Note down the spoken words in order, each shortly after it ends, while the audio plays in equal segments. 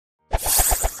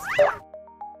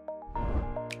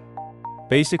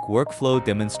Basic workflow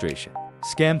demonstration.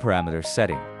 Scan parameter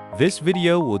setting. This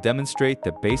video will demonstrate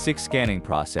the basic scanning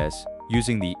process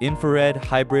using the infrared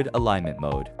hybrid alignment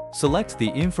mode. Select the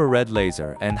infrared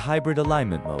laser and hybrid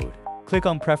alignment mode. Click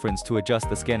on Preference to adjust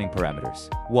the scanning parameters.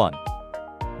 1.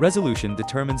 Resolution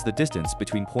determines the distance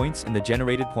between points in the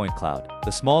generated point cloud.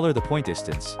 The smaller the point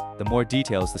distance, the more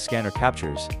details the scanner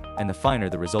captures, and the finer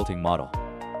the resulting model.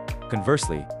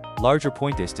 Conversely, larger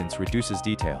point distance reduces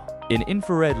detail. In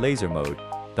infrared laser mode,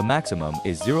 the maximum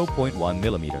is 0.1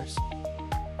 millimeters.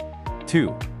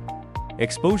 2.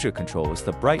 Exposure controls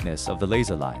the brightness of the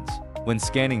laser lines. When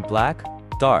scanning black,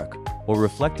 dark, or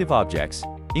reflective objects,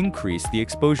 increase the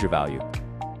exposure value.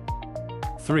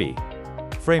 3.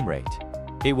 Frame rate.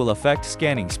 It will affect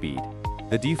scanning speed.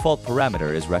 The default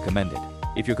parameter is recommended.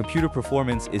 If your computer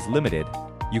performance is limited,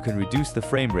 you can reduce the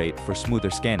frame rate for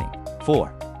smoother scanning.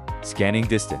 4. Scanning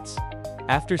distance.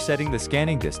 After setting the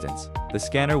scanning distance, the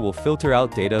scanner will filter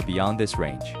out data beyond this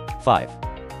range. 5.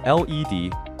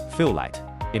 LED fill light.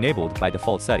 Enabled by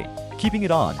default setting. Keeping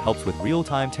it on helps with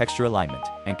real-time texture alignment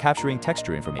and capturing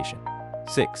texture information.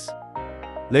 6.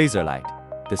 Laser light.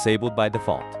 Disabled by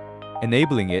default.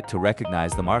 Enabling it to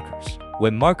recognize the markers.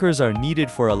 When markers are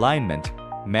needed for alignment,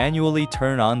 manually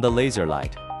turn on the laser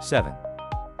light. 7.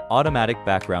 Automatic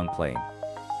background plane.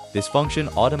 This function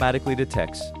automatically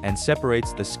detects and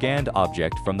separates the scanned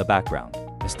object from the background,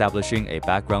 establishing a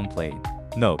background plane.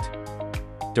 Note: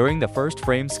 during the first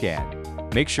frame scan,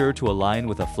 make sure to align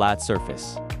with a flat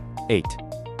surface. 8.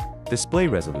 Display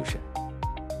resolution.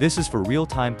 This is for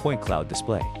real-time point cloud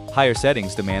display. Higher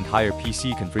settings demand higher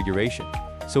PC configuration,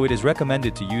 so it is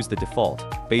recommended to use the default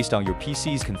based on your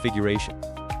PC's configuration.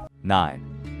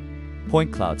 9.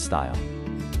 Point cloud style.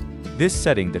 This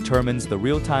setting determines the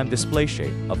real-time display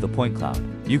shape of the point cloud.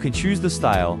 You can choose the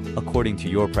style according to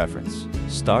your preference.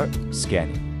 Start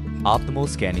scanning. Optimal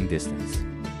scanning distance.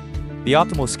 The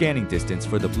optimal scanning distance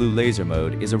for the blue laser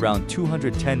mode is around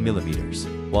 210 millimeters,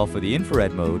 while for the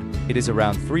infrared mode, it is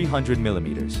around 300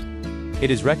 millimeters.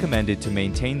 It is recommended to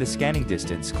maintain the scanning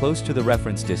distance close to the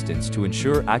reference distance to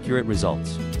ensure accurate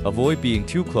results. Avoid being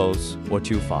too close or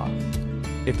too far.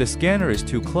 If the scanner is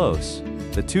too close,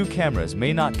 the two cameras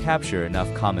may not capture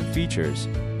enough common features,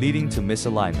 leading to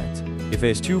misalignment. If it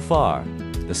is too far,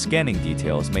 the scanning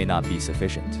details may not be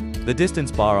sufficient. The distance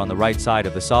bar on the right side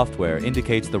of the software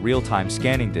indicates the real-time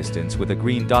scanning distance with a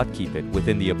green dot. Keep it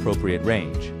within the appropriate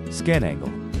range. Scan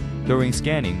angle. During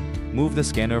scanning, move the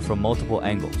scanner from multiple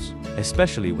angles,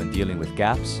 especially when dealing with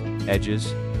gaps,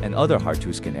 edges, and other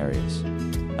hard-to-scan areas.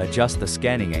 Adjust the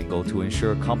scanning angle to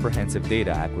ensure comprehensive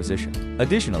data acquisition.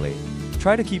 Additionally,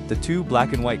 try to keep the two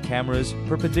black and white cameras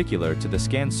perpendicular to the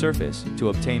scanned surface to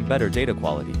obtain better data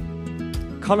quality.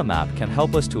 Color map can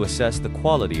help us to assess the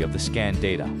quality of the scanned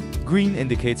data. Green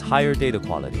indicates higher data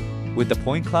quality, with the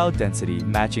point cloud density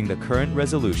matching the current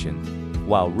resolution,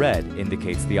 while red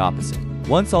indicates the opposite.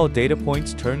 Once all data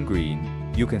points turn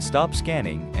green, you can stop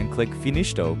scanning and click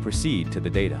Finish to proceed to the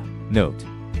data. Note: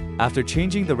 after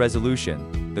changing the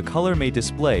resolution, the color may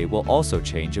display will also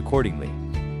change accordingly.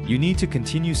 You need to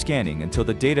continue scanning until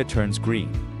the data turns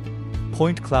green.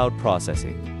 Point cloud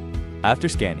processing. After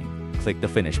scanning, click the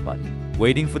Finish button.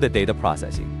 Waiting for the data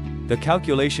processing. The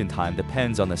calculation time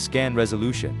depends on the scan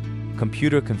resolution,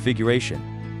 computer configuration,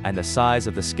 and the size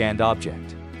of the scanned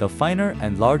object. The finer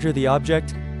and larger the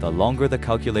object, the longer the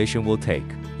calculation will take.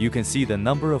 You can see the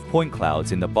number of point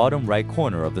clouds in the bottom right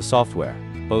corner of the software.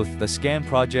 Both the Scan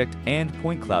Project and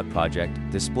Point Cloud Project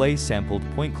display sampled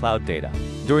point cloud data.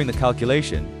 During the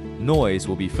calculation, noise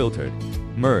will be filtered,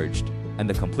 merged, and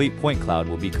the complete point cloud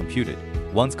will be computed.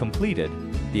 Once completed,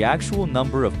 the actual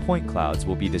number of point clouds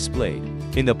will be displayed.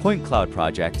 In the Point Cloud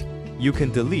Project, you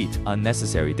can delete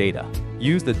unnecessary data.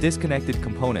 Use the disconnected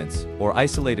components or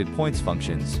isolated points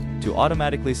functions to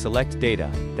automatically select data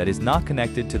that is not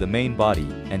connected to the main body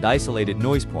and isolated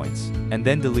noise points, and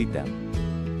then delete them.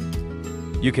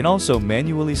 You can also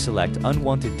manually select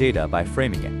unwanted data by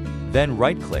framing it. Then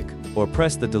right-click or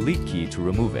press the delete key to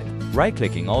remove it.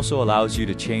 Right-clicking also allows you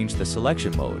to change the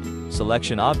selection mode,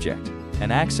 selection object,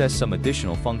 and access some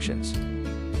additional functions.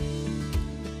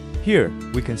 Here,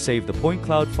 we can save the point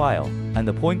cloud file and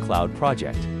the point cloud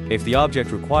project. If the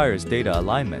object requires data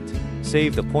alignment,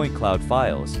 save the point cloud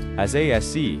files as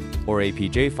ASC or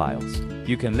APJ files.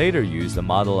 You can later use the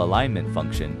model alignment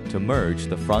function to merge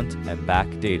the front and back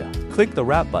data. Click the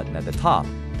wrap button at the top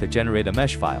to generate a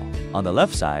mesh file. On the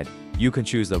left side, you can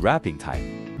choose the wrapping type.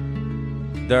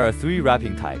 There are 3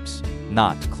 wrapping types: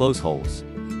 not close holes,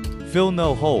 fill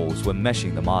no holes when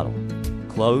meshing the model,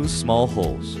 close small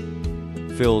holes,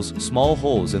 fills small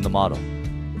holes in the model,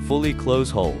 fully close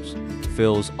holes,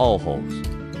 fills all holes.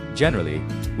 Generally,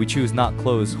 we choose not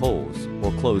close holes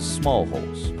or close small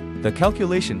holes. The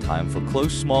calculation time for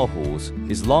closed small holes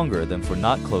is longer than for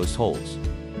not closed holes.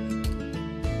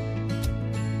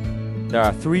 There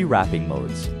are 3 wrapping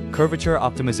modes. Curvature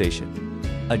optimization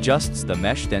adjusts the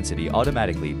mesh density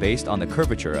automatically based on the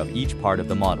curvature of each part of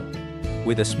the model,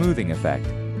 with a smoothing effect,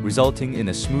 resulting in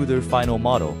a smoother final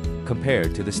model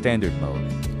compared to the standard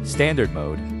mode. Standard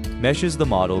mode meshes the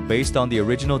model based on the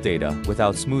original data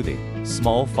without smoothing.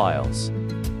 Small files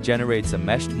generates a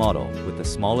meshed model with the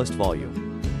smallest volume.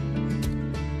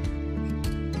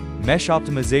 Mesh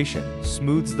optimization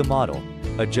smooths the model,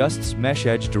 adjusts mesh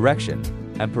edge direction,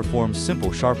 and performs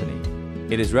simple sharpening.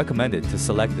 It is recommended to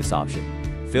select this option.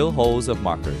 Fill holes of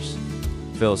markers.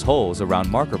 Fills holes around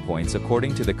marker points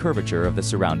according to the curvature of the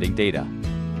surrounding data.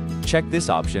 Check this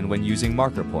option when using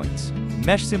marker points.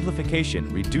 Mesh simplification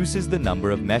reduces the number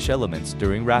of mesh elements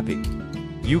during wrapping.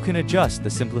 You can adjust the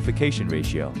simplification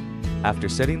ratio. After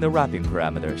setting the wrapping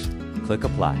parameters, click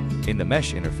Apply. In the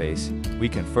mesh interface, we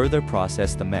can further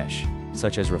process the mesh,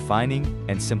 such as refining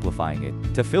and simplifying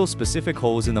it. To fill specific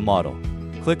holes in the model,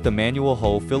 click the manual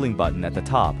hole filling button at the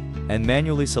top and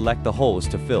manually select the holes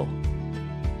to fill.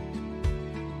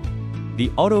 The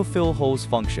Autofill Holes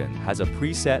function has a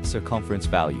preset circumference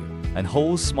value, and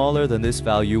holes smaller than this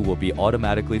value will be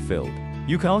automatically filled.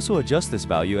 You can also adjust this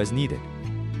value as needed.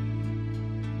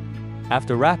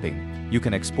 After wrapping, you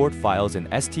can export files in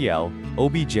STL,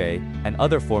 OBJ, and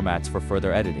other formats for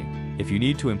further editing. If you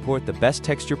need to import the best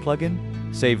texture plugin,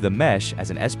 save the mesh as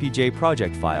an SPJ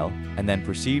project file, and then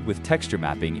proceed with texture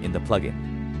mapping in the plugin.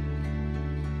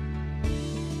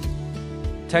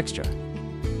 Texture.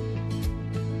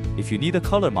 If you need a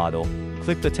color model,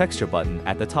 click the texture button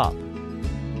at the top.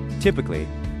 Typically,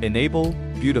 enable,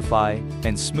 beautify,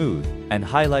 and smooth, and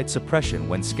highlight suppression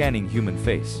when scanning human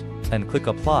face, and click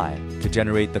Apply to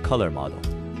generate the color model.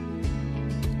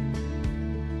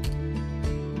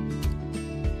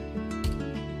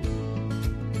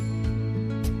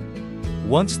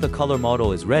 Once the color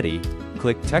model is ready,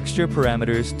 click Texture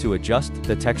Parameters to adjust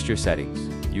the texture settings.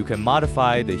 You can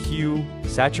modify the hue,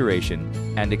 saturation,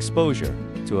 and exposure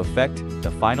to affect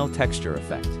the final texture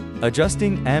effect.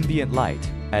 Adjusting ambient light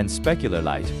and specular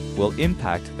light will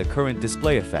impact the current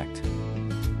display effect.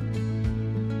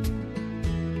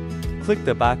 Click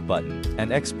the back button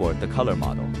and export the color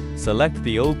model. Select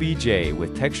the OBJ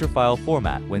with texture file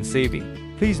format when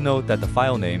saving. Please note that the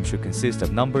file name should consist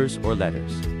of numbers or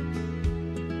letters.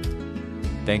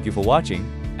 Thank you for watching,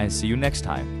 and see you next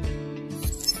time.